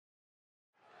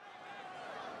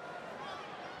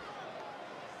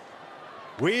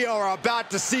We are about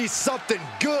to see something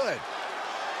good.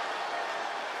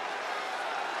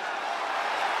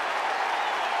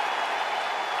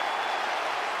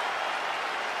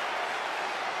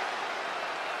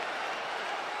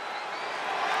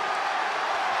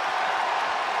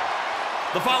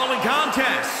 The following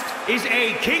contest is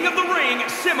a King of the Ring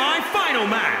semi-final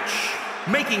match.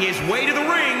 Making his way to the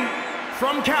ring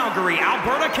from Calgary,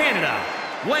 Alberta, Canada,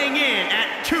 weighing in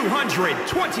at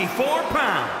 224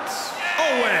 pounds,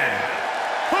 Owen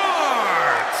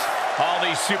Hart. All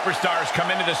these superstars come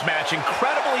into this match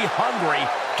incredibly hungry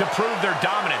to prove their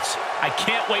dominance. I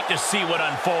can't wait to see what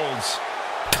unfolds.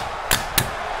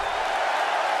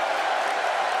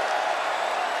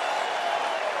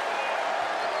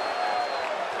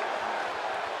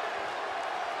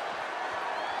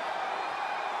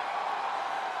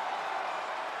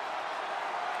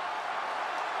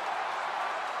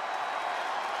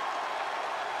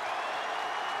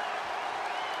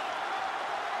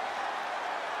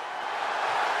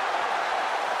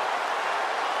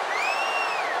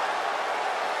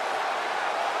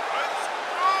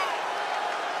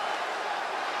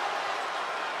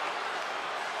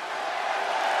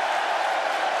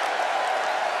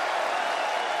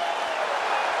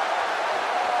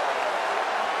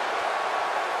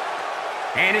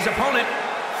 And his opponent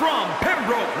from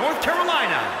Pembroke, North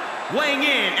Carolina, weighing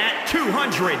in at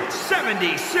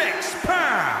 276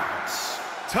 pounds,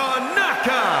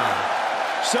 Tatanka.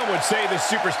 Some would say this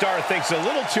superstar thinks a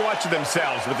little too much of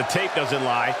themselves, but the tape doesn't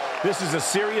lie. This is a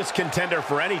serious contender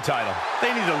for any title.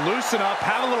 They need to loosen up,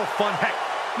 have a little fun, heck,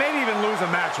 maybe even lose a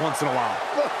match once in a while.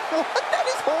 That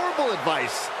is horrible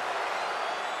advice.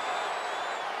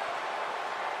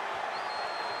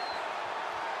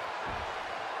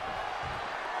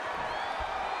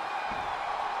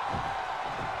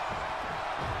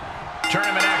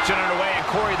 Tournament action underway, and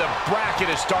Corey, the bracket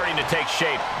is starting to take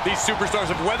shape. These superstars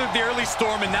have weathered the early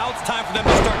storm, and now it's time for them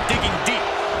to start digging deep.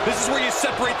 This is where you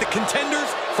separate the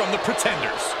contenders from the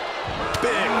pretenders.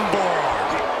 Big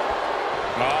forearm.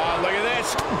 Oh, look at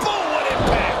this. Boom, what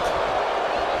impact.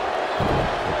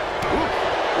 Ooh,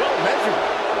 well measured.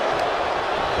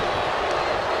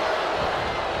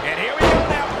 And here we go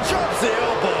now. Drops the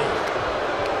elbow.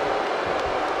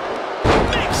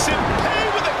 Makes him pay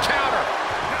with a counter.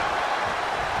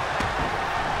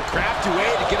 Crafty way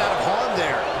to get out of harm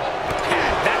there.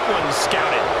 Had that one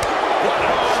scouted. What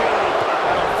a shot.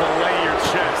 That'll fillet your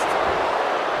chest.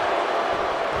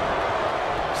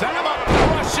 Set him up.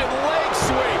 Russian leg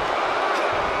sweep.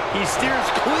 He steers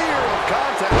clear of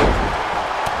contact.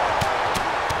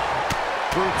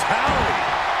 Brutality.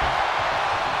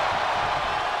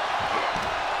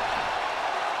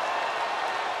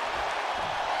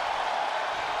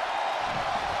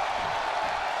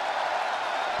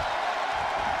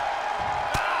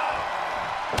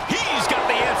 He's got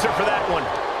the answer for that one.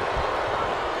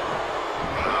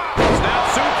 Snap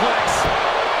suplex.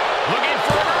 Looking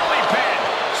for an early pin.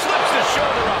 Slips the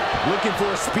shoulder up. Looking for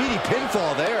a speedy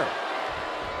pinfall there.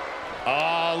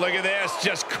 Oh, look at this.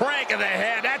 Just cranking the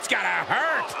head. That's gotta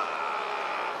hurt.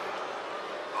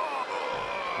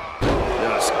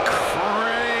 Just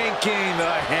cranking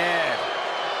the head.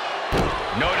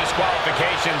 No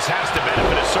disqualifications has to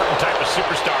benefit a certain type of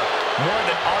superstar more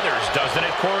than others, doesn't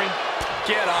it, Corey?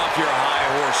 Get off your high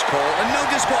horse, Cole. A no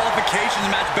disqualifications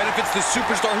match benefits the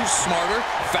superstar who's smarter,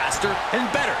 faster, and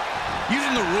better.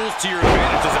 Using the rules to your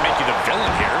advantage doesn't make you the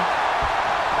villain here.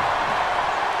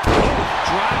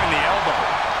 Driving the elbow.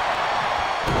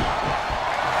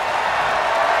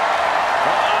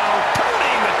 Uh-oh,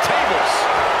 turning the tables.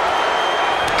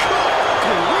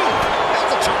 Good grief. That's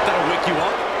a chop that'll wake you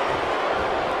up.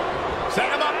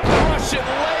 Set him up. Russian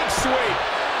leg sweep.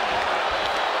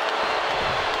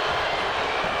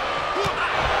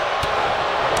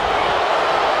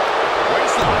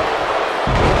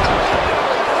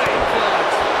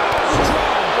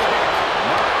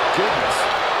 Goodness.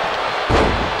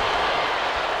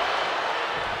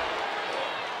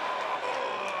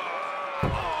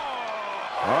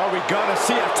 Are we gonna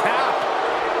see a tap?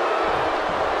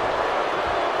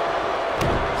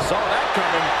 Saw that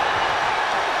coming.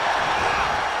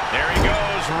 There he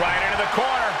goes, right into the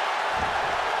corner.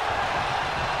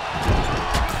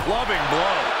 Loving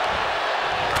blow.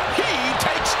 He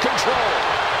takes control.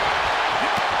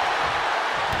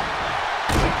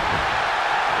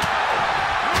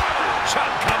 Shot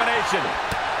combination.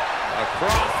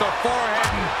 Across the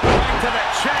forehead and right to the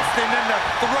chest and then the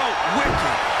throat.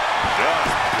 Wicked.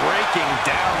 Just breaking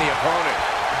down the opponent.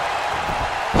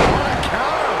 What a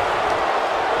counter.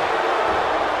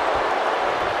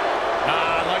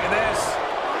 Ah, look at this.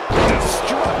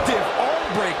 Destructive arm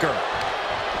breaker.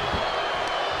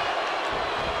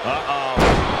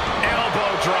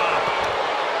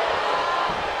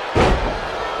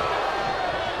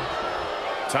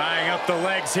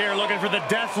 legs here, looking for the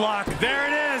death lock. There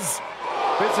it is.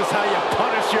 This is how you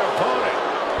punish your opponent.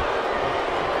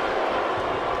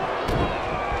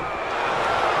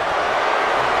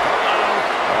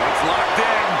 It's locked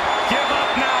in. Give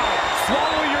up now.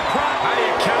 Swallow your pride. How do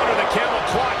you counter the camel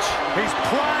clutch? He's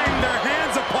prying their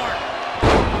hands apart.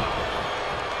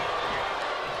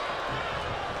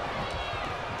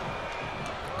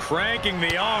 Cranking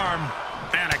the arm.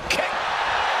 And a kick.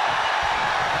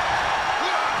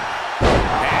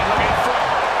 And looking for...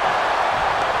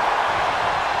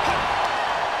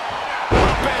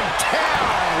 Up and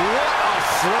down. What a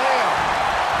slam.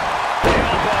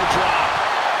 Elbow drop.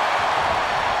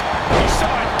 He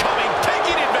saw it coming,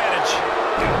 taking advantage.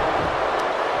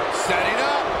 Setting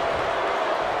up.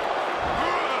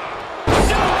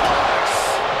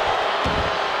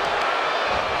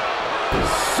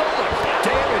 So much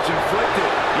damage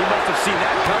inflicted. You must have seen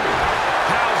that coming.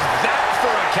 How's that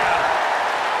for a count?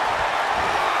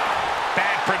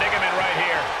 Bad predicament right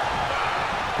here.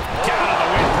 Down on the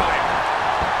windpipe.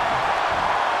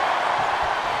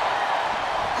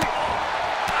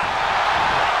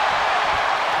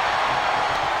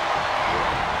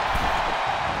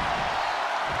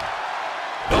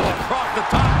 Across the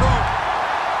top rope.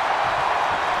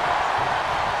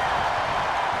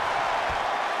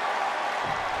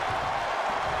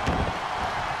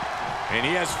 And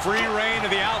he has free reign to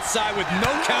the outside with no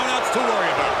countouts to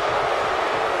worry about.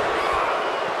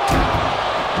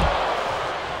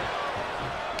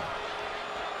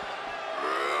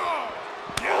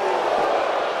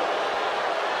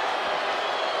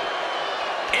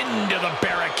 Into the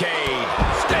barricade.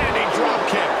 Standing drop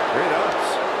kick. Great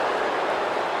ups.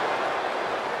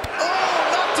 Oh,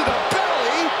 not to the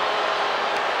belly.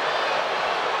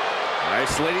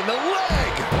 Isolating the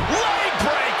leg. Leg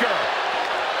breaker.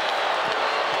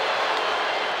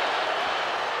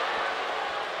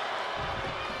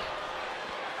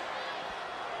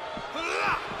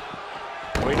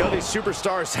 We know these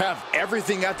superstars have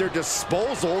everything at their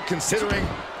disposal, considering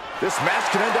this match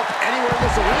could end up anywhere in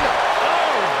this arena.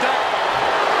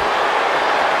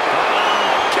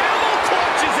 Camel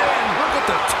clutch is in. Look at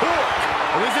the torque.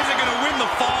 Well, this isn't going to win the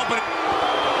fall, but...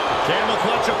 Camel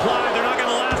clutch applied. They're not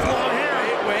going to last long here.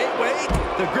 Wait.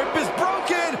 The grip is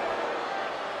broken.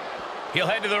 He'll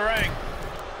head to the ring.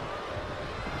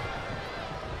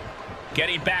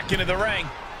 Getting back into the ring.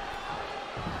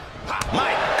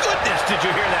 My goodness, did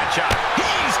you hear that shot?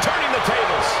 He's turning the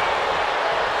tables.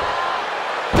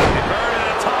 And earned an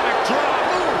atomic drop.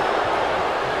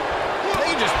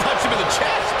 They just punched him in the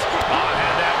chest. Oh,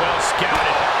 had that well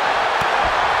scouted.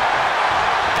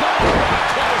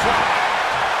 Clothesline.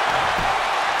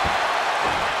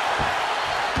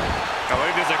 I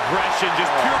believe this aggression,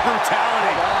 just pure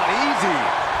brutality. Come on, easy.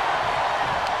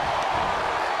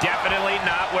 Definitely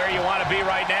not where you want to be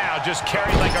right now. Just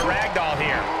carried like a rag doll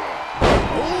here.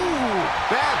 Ooh,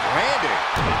 bad landing.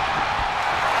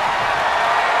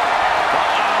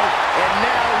 And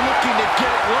now looking to get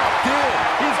it locked in.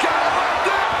 He's got it locked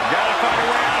in. Gotta find a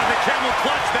way out of the camel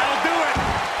clutch. That'll do it.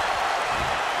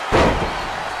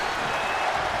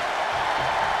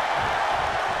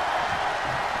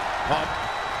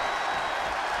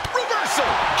 Reversal.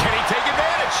 Can he take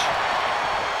advantage?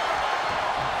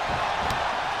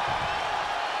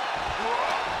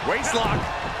 Waist lock.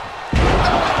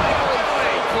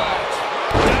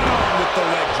 Down with the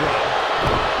leg drop.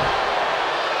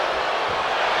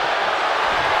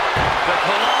 The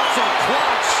colossal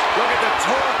clutch. Look at the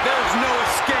torque. There's no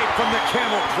escape from the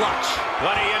camel clutch.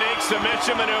 What a unique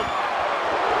submission maneuver.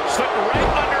 Slipped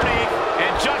right underneath,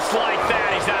 and just like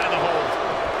that, he's out of the hold.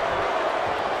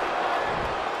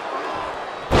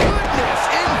 Goodness,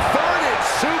 inverted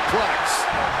suplex.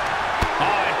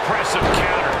 Oh, impressive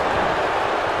counter.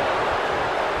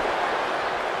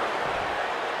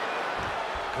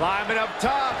 Climbing up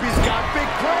top, he's got big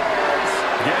plans.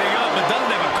 Getting up, but doesn't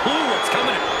have a clue what's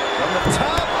coming. From the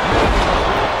top,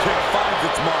 the kick finds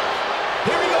its mark.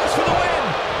 Here he goes for the win.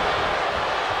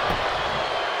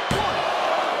 1,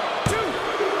 2.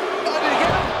 Did he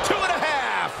get him?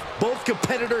 2.5. Both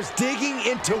competitors digging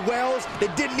into wells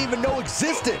they didn't even know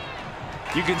existed.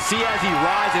 You can see as he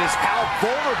rises how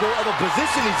vulnerable of a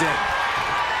position he's in.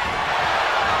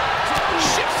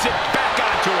 Shifts it back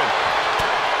onto him.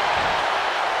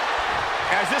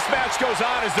 As this match goes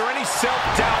on, is there any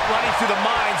self-doubt running through the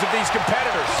minds of these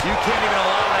competitors? You can't even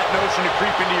allow that notion to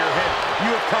creep into your head.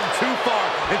 You have come too far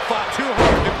and fought too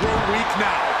hard to grow weak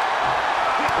now.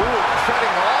 Ooh,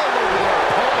 treading all over their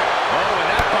opponent. Oh, and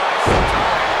that buys some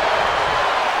time.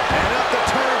 And up the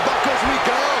turnbuckles we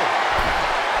go.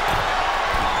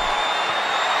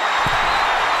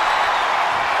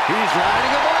 He's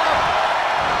lining him up.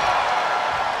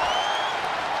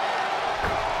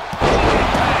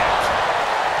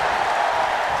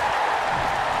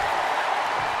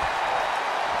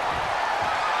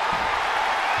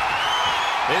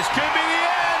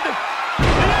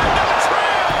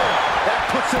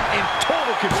 puts him in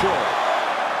total control.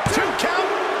 2 count.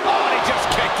 Oh, and he just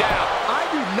kicked out. I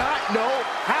do not know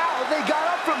how they got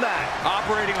up from that.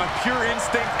 Operating on pure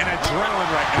instinct and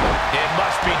adrenaline right now. It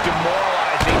must be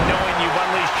demoralizing knowing you've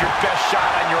unleashed your best shot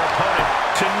on your opponent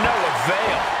to no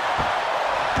avail.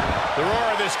 The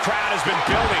roar of this crowd has been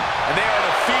building, and they are at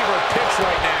a fever pitch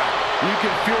right now. You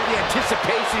can feel the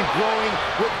anticipation growing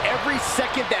with every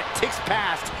second that ticks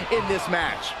past in this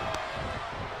match.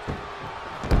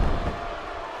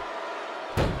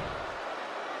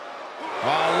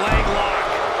 Oh, leg lock.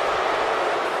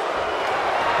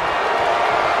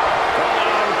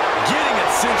 Getting it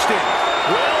cinched in.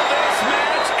 Will this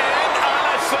match end on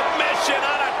a submission,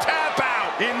 on a tap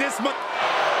out? In this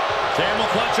Camel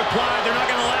clutch applied. They're not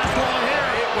going to last long here.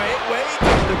 Wait.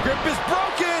 The grip is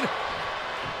broken.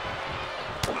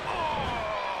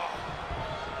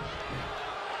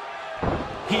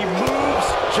 He moves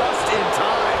just in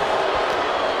time.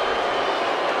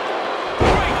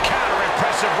 Great counter,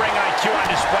 impressive ring IQ on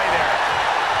display there.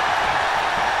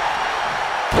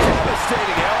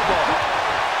 Devastating elbow.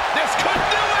 This could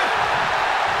do it.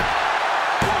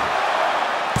 1,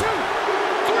 2,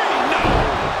 3, no.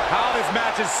 How this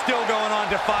match is still going on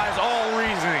defies all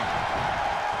reasoning.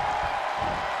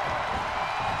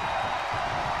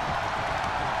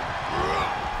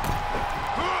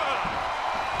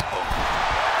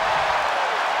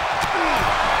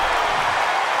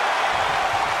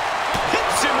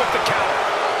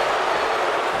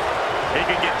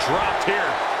 Dropped here.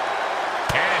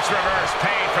 And it's reverse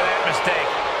pain for that mistake.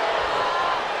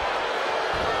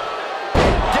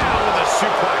 Down with a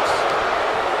suplex.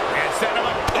 And set him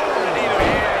up. Oh, the knee to the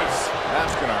hands.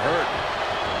 That's gonna hurt.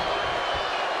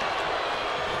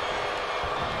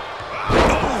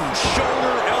 Oh,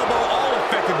 shoulder, elbow, all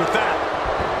affected with that.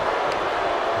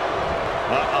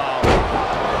 Uh-oh.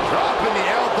 Dropping the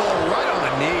elbow right on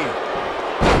the knee.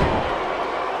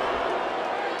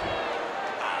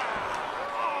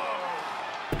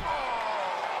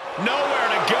 Nowhere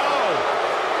to go.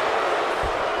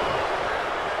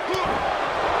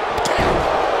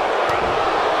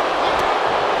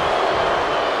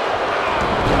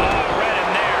 Oh, right in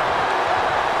there.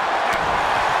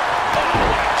 Oh,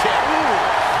 what a kick. Ooh,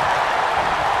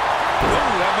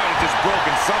 that might have just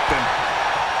broken something.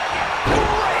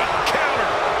 Great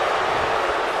counter.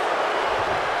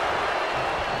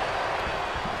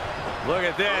 Look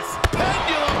at this.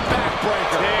 Pendulum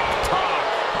backbreaker. Tick-tock.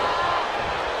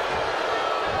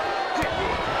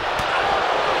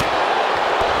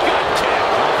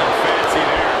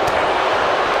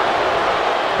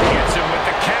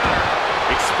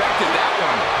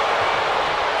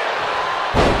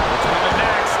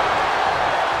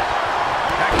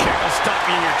 Stop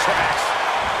me in your tracks.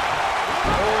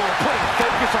 Oh, putting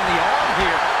focus on the arm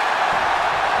here.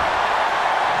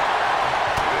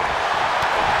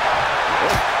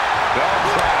 Oh, bell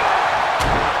trap.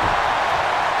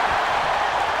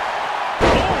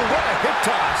 Oh, what a hip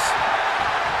toss.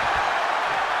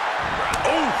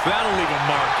 Oh, that'll leave a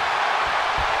mark.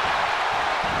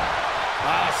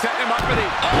 Setting him up and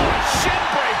Shin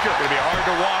breaker. It'll be hard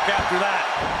to walk after that.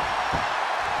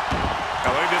 Oh,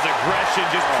 look at this aggression,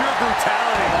 just pure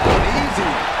brutality.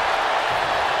 Easy.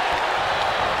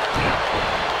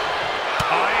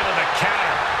 Oh, able to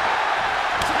counter.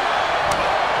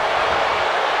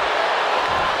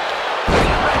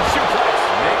 Red suplex.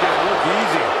 Making it look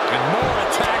easy. And more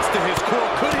attacks to his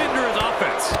core could hinder his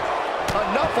offense.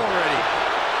 Enough already.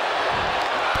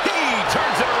 He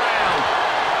turns it around.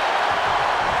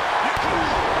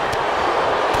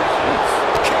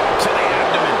 Kick to the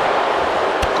abdomen.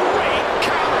 Great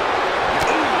counter.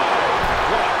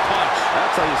 What a punch.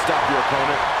 That's how you stop your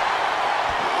opponent.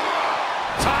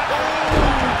 Top.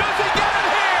 Does he get it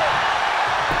here?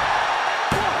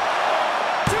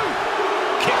 1, 2.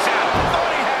 Kicks out.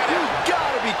 Thought he had it. You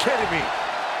gotta be kidding me.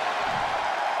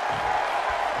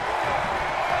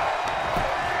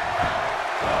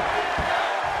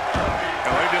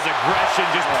 Oh, look at this aggression,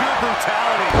 just pure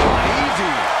brutality.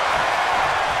 Easy.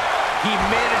 He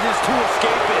manages to escape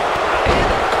it. And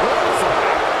a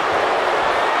clothesline.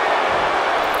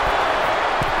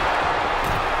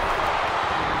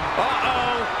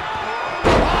 Uh-oh.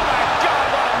 Oh, my God,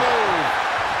 what a move.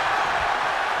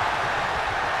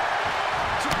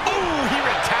 Ooh, he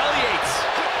retaliates.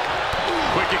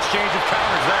 Quick exchange of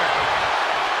counters there.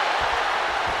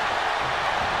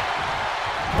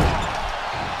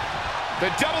 The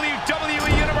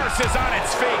WWE Universe is on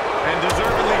its feet. And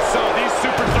deservedly so. These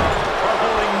superstars are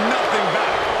holding nothing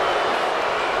back.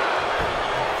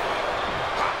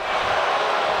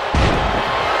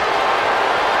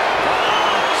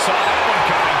 Saw that one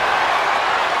coming.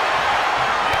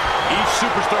 Each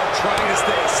superstar trying to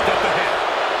stay a step ahead.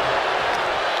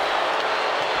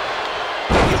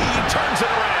 He turns it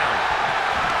around.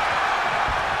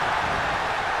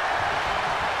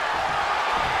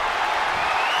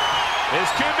 This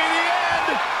could be the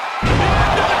end. The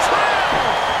end of the trail.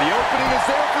 The opening is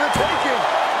there for the taking.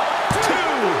 2,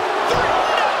 3,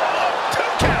 no,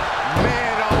 2 count.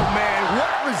 Man, oh man,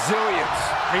 what resilience.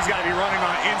 He's got to be running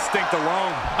on instinct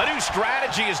alone. A new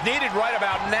strategy is needed right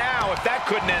about now if that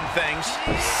couldn't end things.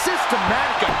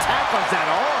 Systematic attack on that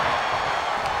arm.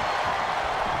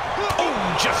 Oh,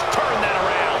 just turn that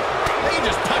around. They can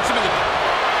just punch him in the...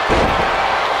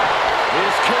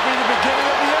 This could be the beginning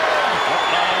of the end.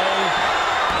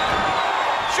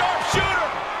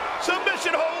 Sharpshooter.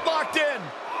 Submission hold locked in.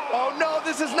 Oh no,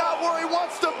 this is not where he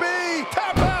wants to be.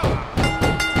 Tap out.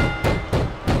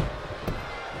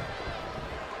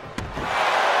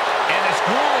 And this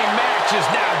grueling match is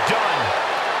now done.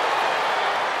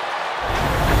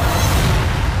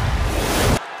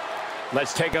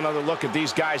 Let's take another look at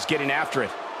these guys getting after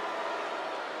it.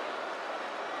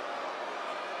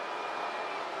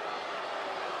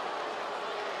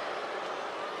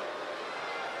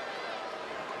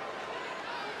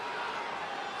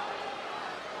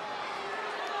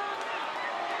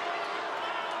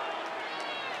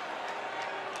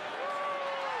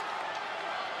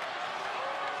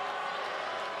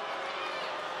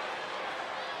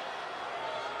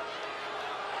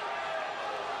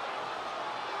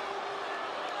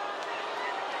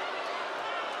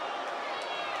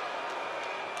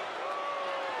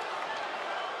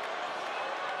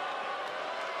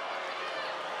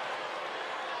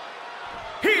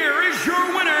 Here is your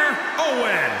winner,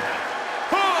 Owen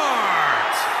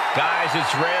Hart. Guys,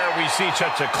 it's rare we see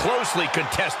such a closely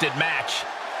contested match.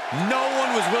 No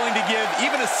one was willing to give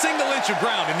even a single inch of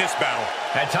ground in this battle.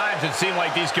 At times, it seemed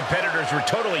like these competitors were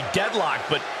totally deadlocked,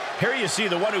 but here you see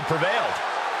the one who prevailed.